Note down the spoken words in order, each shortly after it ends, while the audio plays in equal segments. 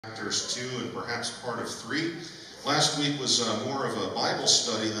Chapters 2 and perhaps part of 3. Last week was more of a Bible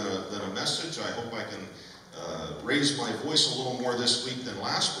study than a message. I hope I can raise my voice a little more this week than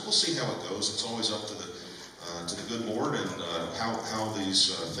last, but we'll see how it goes. It's always up to the good Lord and how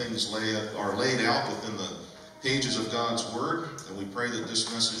these things are laid out within the pages of God's Word. And we pray that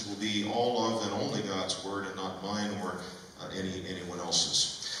this message will be all of and only God's Word and not mine or anyone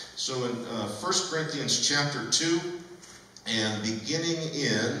else's. So in 1 Corinthians chapter 2, and beginning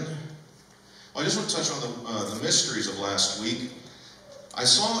in, I just want to touch on the mysteries of last week. I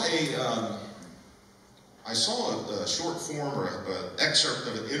saw a short form or an excerpt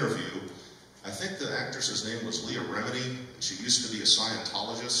of an interview. I think the actress's name was Leah Remini. She used to be a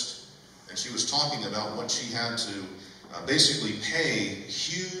Scientologist, and she was talking about what she had to basically pay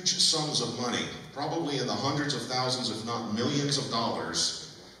huge sums of money, probably in the hundreds of thousands, if not millions of dollars,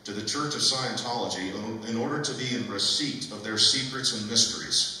 to the Church of Scientology in order to be in receipt of their secrets and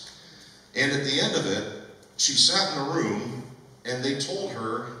mysteries. And at the end of it, she sat in a room and they told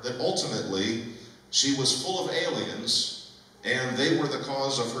her that ultimately she was full of aliens and they were the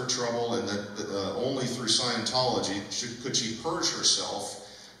cause of her trouble, and that only through Scientology could she purge herself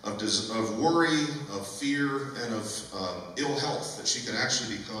of worry, of fear, and of ill health, that she could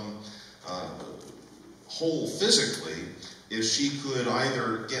actually become whole physically if she could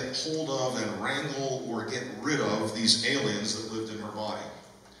either get hold of and wrangle or get rid of these aliens that lived in her body.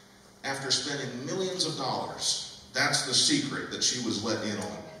 After spending millions of dollars, that's the secret that she was let in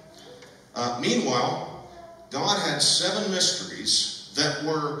on. Meanwhile, God had 7 mysteries that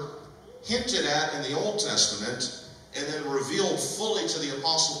were hinted at in the Old Testament and then revealed fully to the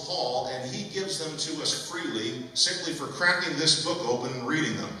Apostle Paul, and he gives them to us freely simply for cracking this book open and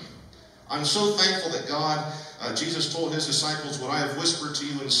reading them. I'm so thankful that God, Jesus told his disciples, "What I have whispered to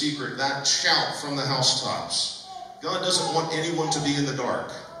you in secret, that shout from the housetops." God doesn't want anyone to be in the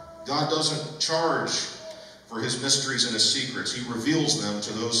dark. God doesn't charge for his mysteries and his secrets. He reveals them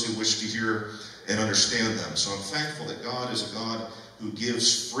to those who wish to hear and understand them. So I'm thankful that God is a God who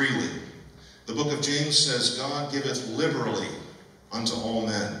gives freely. The book of James says, "God giveth liberally unto all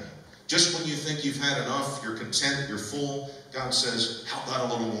men." Just when you think you've had enough, you're content, you're full, God says, "How about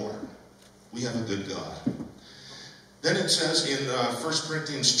a little more?" We have a good God. Then it says in 1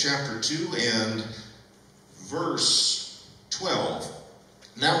 Corinthians chapter 2 and verse 12,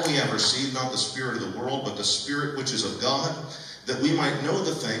 "Now we have received not the spirit of the world, but the Spirit which is of God, that we might know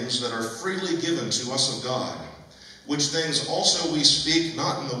the things that are freely given to us of God. Which things also we speak,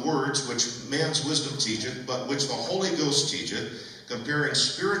 not in the words which man's wisdom teacheth, but which the Holy Ghost teacheth, comparing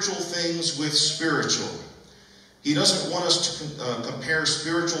spiritual things with spiritual." He doesn't want us to compare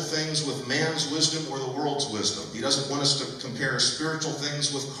spiritual things with man's wisdom or the world's wisdom. He doesn't want us to compare spiritual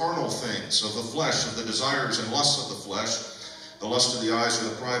things with carnal things of the flesh, of the desires and lusts of the flesh, the lust of the eyes or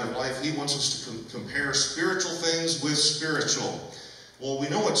the pride of life. He wants us to compare spiritual things with spiritual. Well, we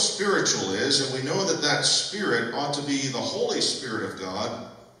know what spiritual is, and we know that that Spirit ought to be the Holy Spirit of God.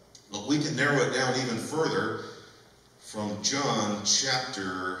 But we can narrow it down even further from John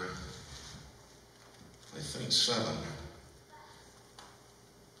chapter 7.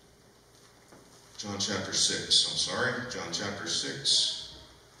 John chapter 6. John chapter 6.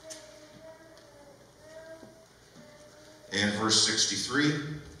 And verse 63.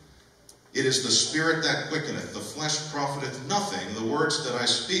 "It is the Spirit that quickeneth, the flesh profiteth nothing. The words that I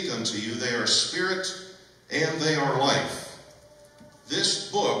speak unto you, they are spirit and they are life." This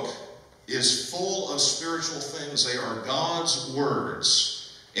book is full of spiritual things. They are God's words.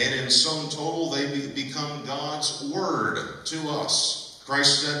 And in sum total, they become God's word to us.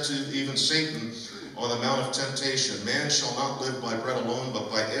 Christ said to even Satan on the Mount of Temptation, "Man shall not live by bread alone, but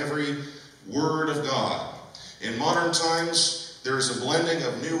by every word of God." In modern times, there is a blending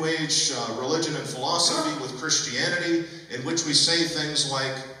of New Age religion and philosophy with Christianity, in which we say things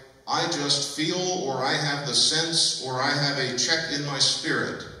like, "I just feel," or "I have the sense," or "I have a check in my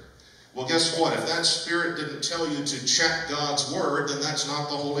spirit." Well, guess what? If that Spirit didn't tell you to check God's Word, then that's not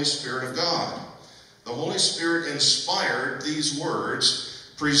the Holy Spirit of God. The Holy Spirit inspired these words,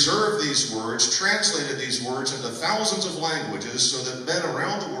 preserved these words, translated these words into thousands of languages so that men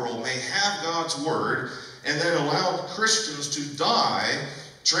around the world may have God's Word, and then allowed Christians to die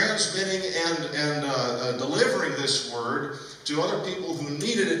transmitting and delivering this Word to other people who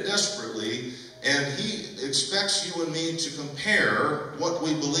needed it desperately. And he expects you and me to compare what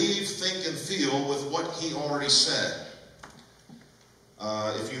we believe, think, and feel with what he already said.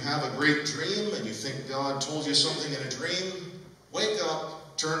 If you have a great dream and you think God told you something in a dream, wake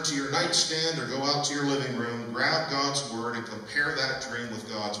up, turn to your nightstand or go out to your living room, grab God's Word, and compare that dream with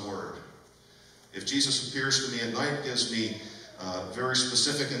God's Word. If Jesus appears to me at night, gives me very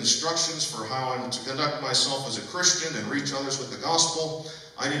specific instructions for how I'm to conduct myself as a Christian and reach others with the gospel.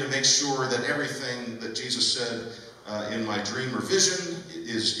 I need to make sure that everything that Jesus said in my dream or vision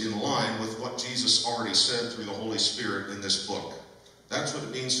is in line with what Jesus already said through the Holy Spirit in this book. That's what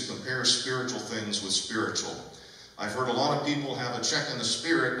it means to compare spiritual things with spiritual. I've heard a lot of people have a check in the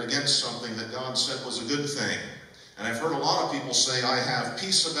spirit against something that God said was a good thing. And I've heard a lot of people say, I have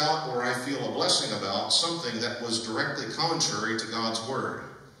peace about, or I feel a blessing about, something that was directly contrary to God's word.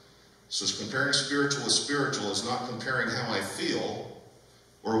 So comparing spiritual with spiritual is not comparing how I feel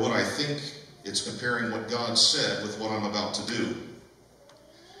or what I think. It's comparing what God said with what I'm about to do.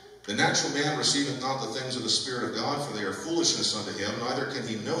 The natural man receiveth not the things of the Spirit of God, for they are foolishness unto him, neither can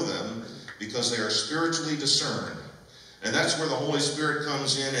he know them, because they are spiritually discerned. And that's where the Holy Spirit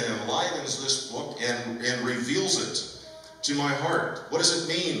comes in and enlivens this book and reveals it to my heart. What does it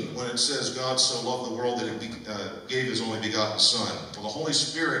mean when it says God so loved the world that he gave his only begotten Son? Well, the Holy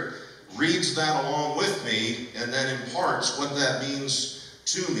Spirit reads that along with me and then imparts what that means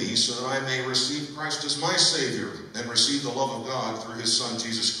to me so that I may receive Christ as my Savior and receive the love of God through his Son,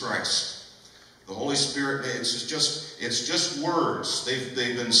 Jesus Christ. The Holy Spirit, it's just words. They've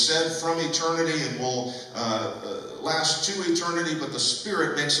been said from eternity and will last to eternity, but the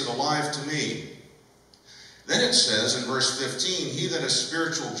Spirit makes it alive to me. Then it says in verse 15, he that is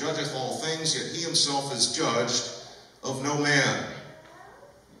spiritual judgeth all things, yet he himself is judged of no man.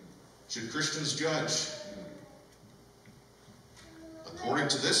 Should Christians judge? According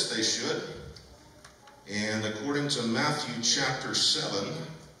to this, they should. And according to Matthew chapter 7,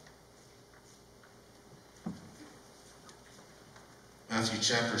 Matthew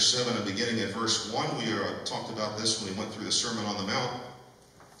chapter 7, and beginning at verse 1, we talked about this when we went through the Sermon on the Mount.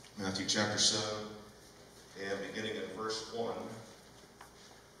 Matthew chapter 7, and beginning at verse 1.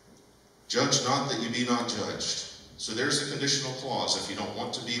 Judge not that you be not judged. So there's a conditional clause. If you don't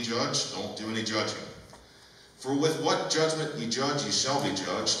want to be judged, don't do any judging. For with what judgment ye judge, ye shall be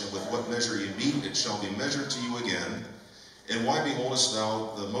judged, and with what measure ye mete, it shall be measured to you again. And why beholdest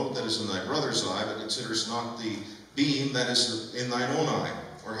thou the mote that is in thy brother's eye, but considerest not the beam that is in thine own eye?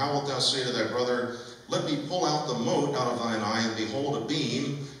 Or how wilt thou say to thy brother, let me pull out the mote out of thine eye, and behold, a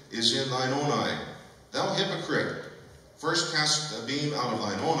beam is in thine own eye? Thou hypocrite, first cast a beam out of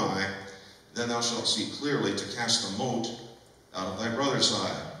thine own eye, then thou shalt see clearly to cast the mote out of thy brother's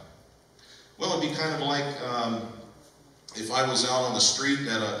eye. Well, it'd be kind of like if I was out on the street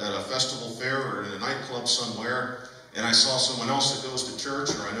at a festival fair or in a nightclub somewhere, and I saw someone else that goes to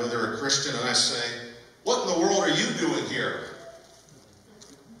church, or I know they're a Christian, and I say, what in the world are you doing here?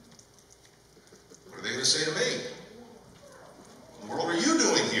 What are they going to say to me? What in the world are you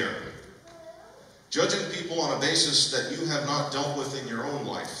doing here? Judging people on a basis that you have not dealt with in your own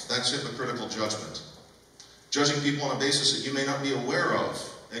life, that's hypocritical judgment. Judging people on a basis that you may not be aware of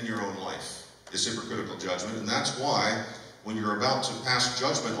in your own life is hypocritical judgment, and that's why when you're about to pass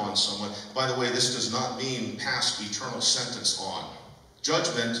judgment on someone, by the way, this does not mean pass eternal sentence on.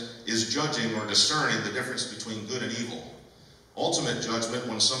 Judgment is judging or discerning the difference between good and evil. Ultimate judgment,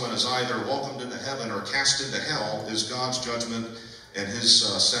 when someone is either welcomed into heaven or cast into hell, is God's judgment and his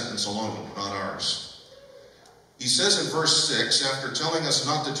sentence alone, not ours. He says in verse 6, after telling us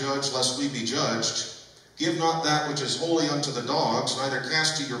not to judge lest we be judged, give not that which is holy unto the dogs, neither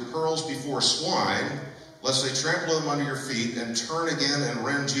cast ye your pearls before swine, lest they trample them under your feet and turn again and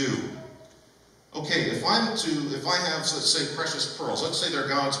rend you. Okay, if I have, let's say, precious pearls, let's say they're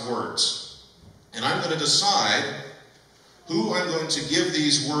God's words, and I'm going to decide who I'm going to give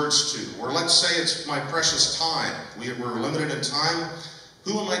these words to, or let's say it's my precious time. We're limited in time.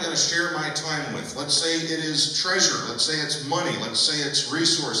 Who am I going to share my time with? Let's say it is treasure. Let's say it's money. Let's say it's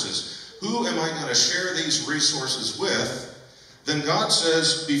resources. Who am I going to share these resources with? Then God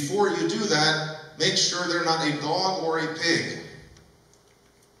says, before you do that, make sure they're not a dog or a pig.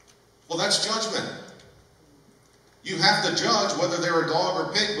 Well, that's judgment. You have to judge whether they're a dog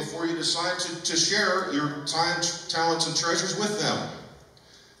or pig before you decide to share your time, talents, and treasures with them.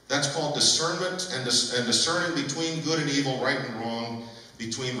 That's called discernment and discerning between good and evil, right and wrong,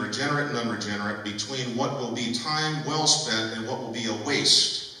 between regenerate and unregenerate, between what will be time well spent and what will be a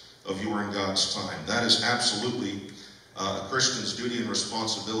waste of your and God's time. That is absolutely a Christian's duty and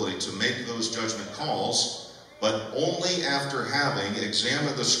responsibility to make those judgment calls, but only after having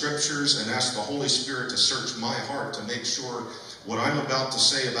examined the Scriptures and asked the Holy Spirit to search my heart to make sure what I'm about to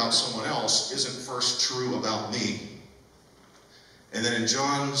say about someone else isn't first true about me. And then in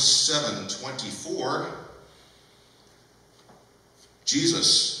John 7:24,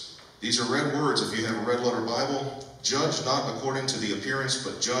 Jesus, these are red words if you have a red letter Bible, judge not according to the appearance,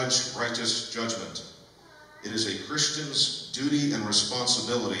 but judge righteous judgment. It is a Christian's duty and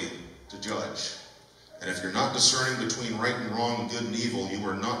responsibility to judge. And if you're not discerning between right and wrong, good and evil, you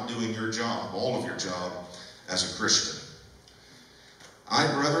are not doing your job, all of your job, as a Christian. I,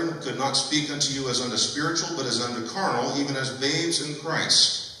 brethren, could not speak unto you as unto spiritual, but as unto carnal, even as babes in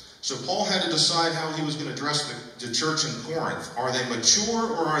Christ. So Paul had to decide how he was going to address the church in Corinth. Are they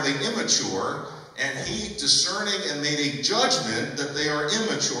mature or are they immature? And he, discerning and made a judgment that they are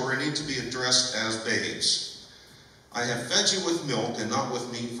immature and need to be addressed as babes. I have fed you with milk and not with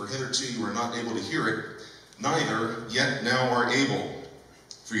meat, for hitherto you were not able to hear it, neither yet now are able,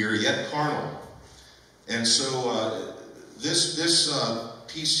 for you are yet carnal. And so this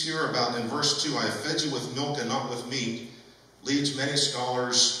piece here about in verse 2, I have fed you with milk and not with meat, leads many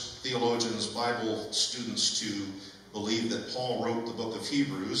scholars, theologians, Bible students to believe that Paul wrote the book of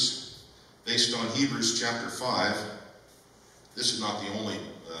Hebrews based on Hebrews chapter 5. This is not the only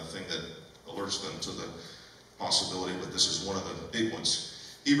thing that alerts them to the possibility, but this is one of the big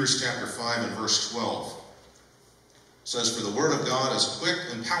ones. Hebrews chapter 5 and verse 12 says, for the word of God is quick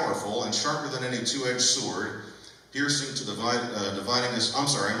and powerful and sharper than any two-edged sword, piercing to dividing this. I'm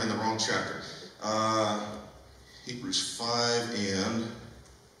sorry, I'm in the wrong chapter. Hebrews 5 and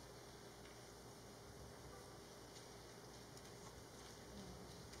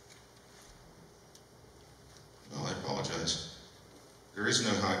oh, I apologize. There is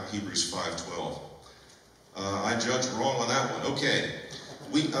no Hebrews 5:12. I judged wrong on that one. Okay,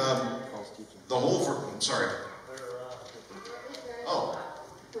 the whole I'm sorry. Oh.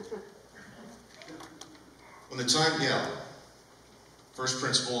 When the time, first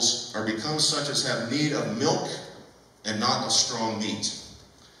principles are become such as have need of milk and not of strong meat.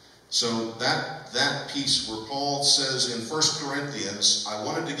 So that piece where Paul says in 1 Corinthians, I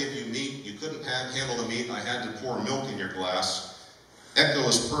wanted to give you meat, you couldn't handle the meat, I had to pour milk in your glass,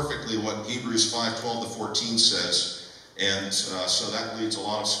 echoes perfectly what Hebrews 5:12 to 14 says. And so that leads a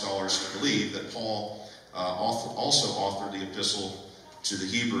lot of scholars to believe that Paul also authored the epistle to the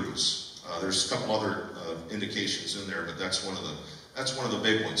Hebrews. There's a couple other indications in there, but that's one of the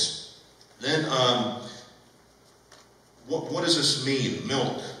big ones. Then, what does this mean?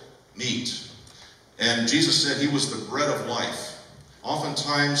 Milk, meat. And Jesus said he was the bread of life.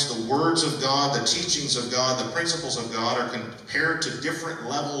 Oftentimes, the words of God, the teachings of God, the principles of God are compared to different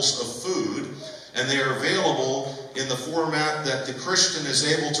levels of food, and they are available in the format that the Christian is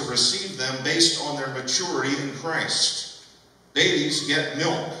able to receive them based on their maturity in Christ. Babies get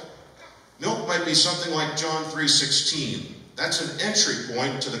milk. Milk might be something like John 3:16. That's an entry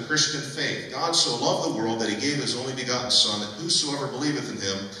point to the Christian faith. God so loved the world that he gave his only begotten Son, that whosoever believeth in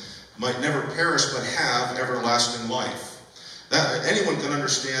him might never perish but have everlasting life. That anyone can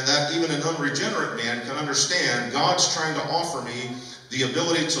understand that. Even an unregenerate man can understand God's trying to offer me the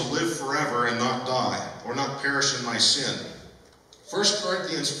ability to live forever and not die, or not perish in my sin. 1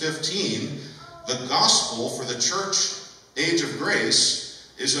 Corinthians 15, the gospel for the church age of grace,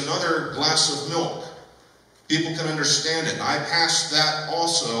 is another glass of milk. People can understand it. I passed that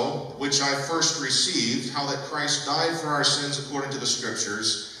also, which I first received, how that Christ died for our sins according to the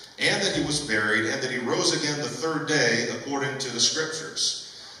Scriptures, and that he was buried, and that he rose again the third day according to the Scriptures.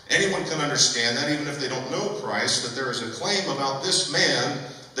 Anyone can understand that, even if they don't know Christ, that there is a claim about this man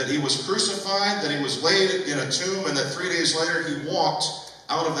that he was crucified, that he was laid in a tomb, and that 3 days later he walked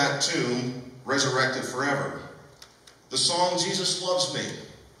out of that tomb resurrected forever. The song, Jesus Loves Me,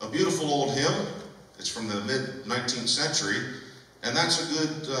 a beautiful old hymn. It's from the mid-19th century, and that's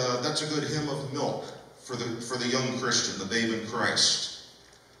a good hymn of milk for the young Christian, the babe in Christ.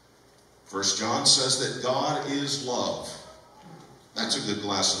 1 John says that God is love. That's a good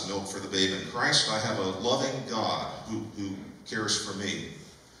glass of milk for the babe in Christ. I have a loving God who cares for me.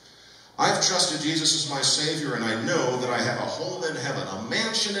 I've trusted Jesus as my Savior, and I know that I have a home in heaven, a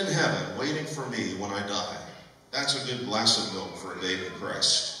mansion in heaven waiting for me when I die. That's a good glass of milk for a babe in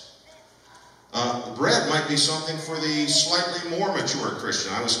Christ. Bread might be something for the slightly more mature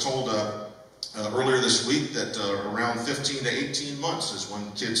Christian. I was told earlier this week that around 15 to 18 months is when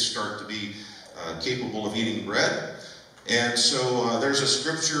kids start to be capable of eating bread. And so there's a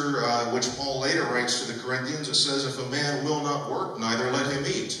scripture which Paul later writes to the Corinthians. It says, if a man will not work, neither let him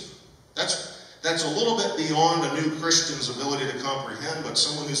eat. That's a little bit beyond a new Christian's ability to comprehend, but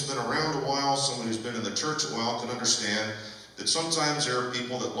someone who's been around a while, someone who's been in the church a while can understand that sometimes there are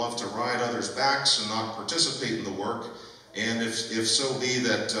people that love to ride others' backs and not participate in the work, and if so be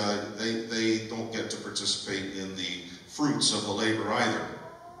that they don't get to participate in the fruits of the labor either.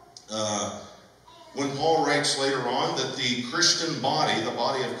 When Paul writes later on that the Christian body, the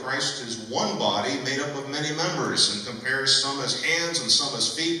body of Christ, is one body made up of many members, and compares some as hands and some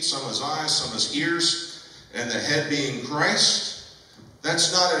as feet, some as eyes, some as ears, and the head being Christ.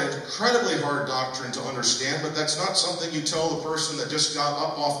 That's not an incredibly hard doctrine to understand, but that's not something you tell the person that just got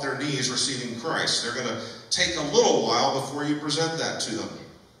up off their knees receiving Christ. They're going to take a little while before you present that to them.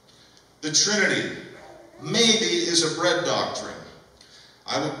 The Trinity maybe is a bread doctrine.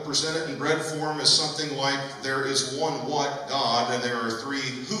 I would present it in bread form as something like there is one what, God, and there are three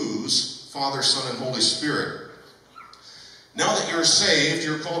whos, Father, Son, and Holy Spirit. Now that you're saved,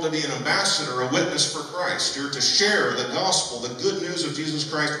 you're called to be an ambassador, a witness for Christ. You're to share the gospel, the good news of Jesus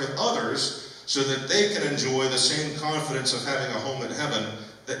Christ with others so that they can enjoy the same confidence of having a home in heaven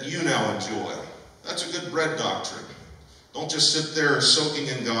that you now enjoy. That's a good bread doctrine. Don't just sit there soaking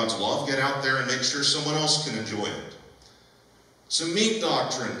in God's love. Get out there and make sure someone else can enjoy it. Some meat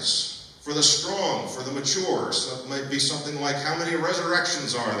doctrines for the strong, for the mature. So it might be something like, how many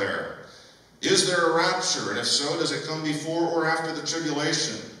resurrections are there? Is there a rapture? And if so, does it come before or after the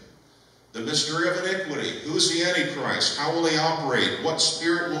tribulation? The mystery of iniquity. Who's the Antichrist? How will he operate? What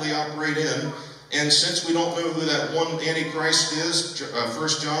spirit will he operate in? And since we don't know who that one Antichrist is, 1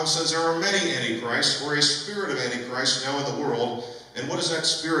 John says there are many Antichrists, or a spirit of Antichrist now in the world. And what does that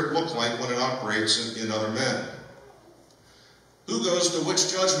spirit look like when it operates in other men? Who goes to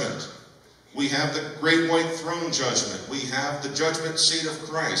which judgment? We have the great white throne judgment. We have the judgment seat of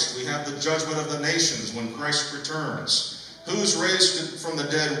Christ. We have the judgment of the nations when Christ returns. Who's raised from the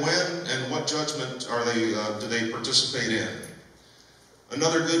dead when, and what judgment are they? Do they participate in?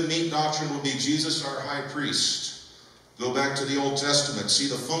 Another good meat doctrine will be Jesus, our high priest. Go back to the Old Testament, see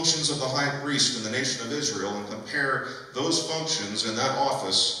the functions of the high priest in the nation of Israel, and compare those functions in that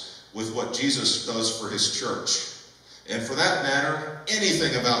office with what Jesus does for his church. And for that matter,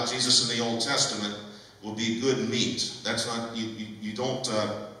 anything about Jesus in the Old Testament will be good meat. That's not, you don't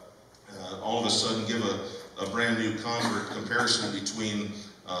all of a sudden give a brand new convert comparison between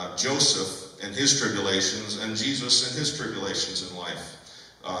Joseph and his tribulations and Jesus and his tribulations in life.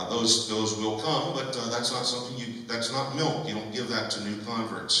 Those will come, but that's not something that's not milk. You don't give that to new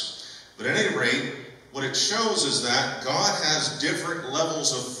converts. But at any rate, what it shows is that God has different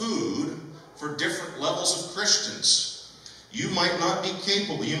levels of food for different levels of Christians. You might not be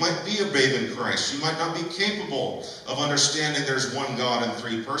capable. You might be a babe in Christ. You might not be capable of understanding there's one God in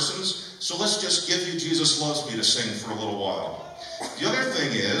three persons. So let's just give you Jesus Loves Me to sing for a little while. The other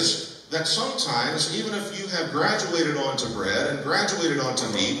thing is that sometimes, even if you have graduated onto bread and graduated onto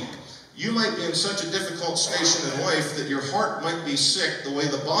meat, you might be in such a difficult station in life that your heart might be sick the way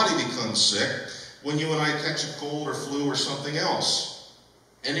the body becomes sick when you and I catch a cold or flu or something else.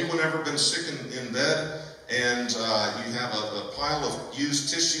 Anyone ever been sick in bed? And you have a pile of used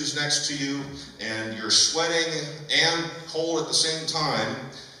tissues next to you, and you're sweating and cold at the same time,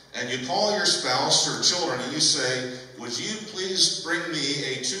 and you call your spouse or children and you say, would you please bring me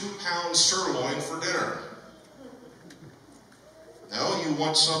a 2-pound sirloin for dinner? No, you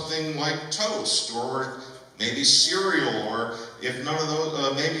want something like toast, or maybe cereal, or if none of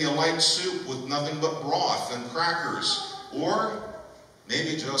those, maybe a light soup with nothing but broth and crackers, or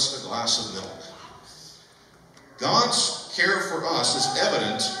maybe just a glass of milk. God's care for us is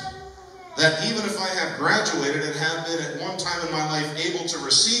evident that even if I have graduated and have been at one time in my life able to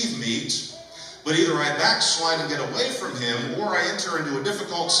receive meat, but either I backslide and get away from him, or I enter into a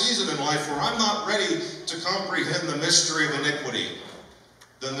difficult season in life where I'm not ready to comprehend the mystery of iniquity,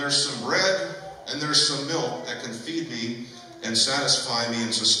 then there's some bread and there's some milk that can feed me and satisfy me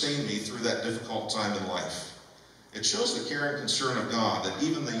and sustain me through that difficult time in life. It shows the care and concern of God that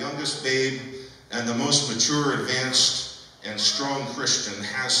even the youngest babe and the most mature, advanced, and strong Christian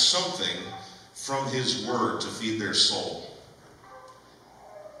has something from his word to feed their soul.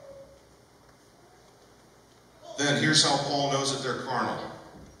 Then here's how Paul knows that they're carnal.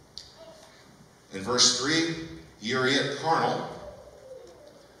 In verse 3, ye are yet carnal,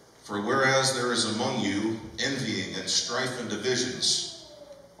 for whereas there is among you envying and strife and divisions,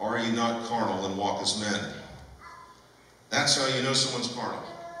 are ye not carnal and walk as men? That's how you know someone's carnal.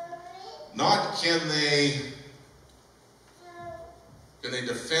 Not can they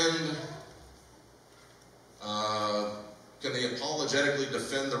defend, can they apologetically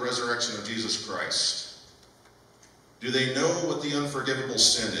defend the resurrection of Jesus Christ? Do they know what the unforgivable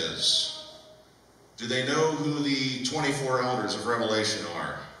sin is? Do they know who the 24 elders of Revelation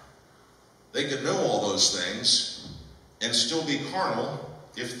are? They could know all those things and still be carnal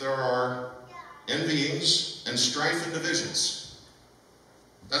if there are envyings and strife and divisions.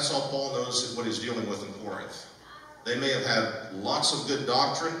 That's how Paul knows what he's dealing with in Corinth. They may have had lots of good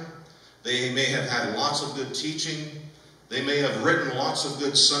doctrine. They may have had lots of good teaching. They may have written lots of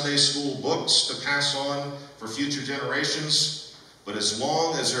good Sunday school books to pass on for future generations. But as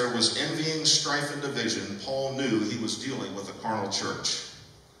long as there was envying, strife, and division, Paul knew he was dealing with a carnal church.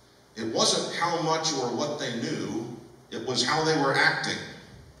 It wasn't how much or what they knew, it was how they were acting.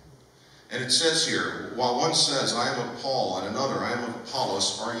 And it says here, while one says, I am of Paul, and another, I am of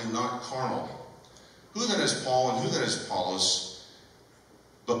Apollos, are you not carnal? Who then is Paul, and who then is Apollos,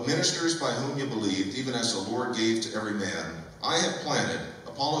 but ministers by whom you believed, even as the Lord gave to every man? I have planted,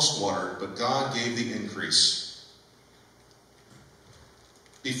 Apollos watered, but God gave the increase.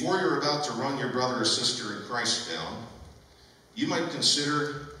 Before you're about to run your brother or sister in Christ down, you might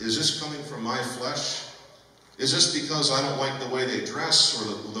consider, is this coming from my flesh? Is this because I don't like the way they dress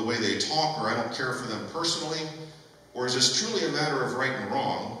or the way they talk, or I don't care for them personally? Or is this truly a matter of right and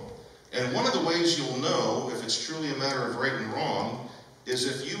wrong? And one of the ways you'll know if it's truly a matter of right and wrong is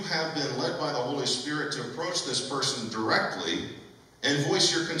if you have been led by the Holy Spirit to approach this person directly and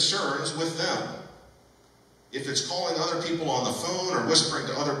voice your concerns with them. If it's calling other people on the phone or whispering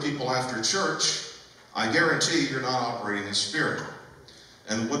to other people after church, I guarantee you're not operating in spirit.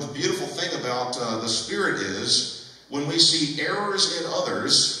 And what the beautiful thing about the Spirit is, when we see errors in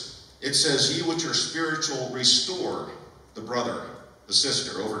others, it says, ye which are spiritual, restore the brother, the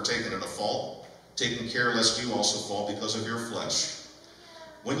sister, overtaken in a fault, taking care lest you also fall because of your flesh.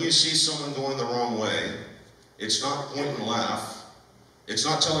 When you see someone going the wrong way, it's not point and laugh. It's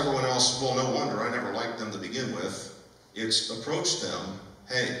not tell everyone else, well, no wonder, I never liked them to begin with. It's approach them,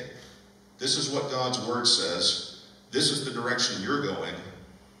 hey, this is what God's Word says. This is the direction you're going.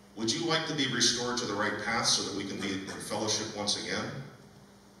 Would you like to be restored to the right path so that we can be in fellowship once again?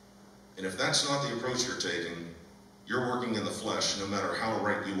 And if that's not the approach you're taking, you're working in the flesh, no matter how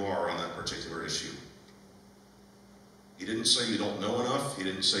right you are on that particular issue. He didn't say you don't know enough. He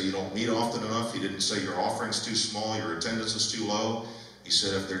didn't say you don't meet often enough. He didn't say your offering's too small, your attendance is too low. He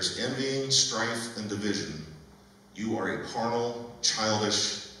said if there's envying, strife, and division, you are a carnal,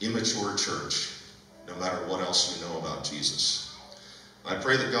 childish, immature church, no matter what else you know about Jesus. I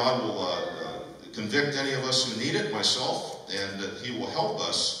pray that God will convict any of us who need it, myself, and that He will help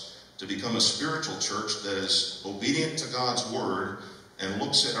us to become a spiritual church that is obedient to God's Word and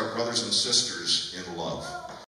looks at our brothers and sisters in love.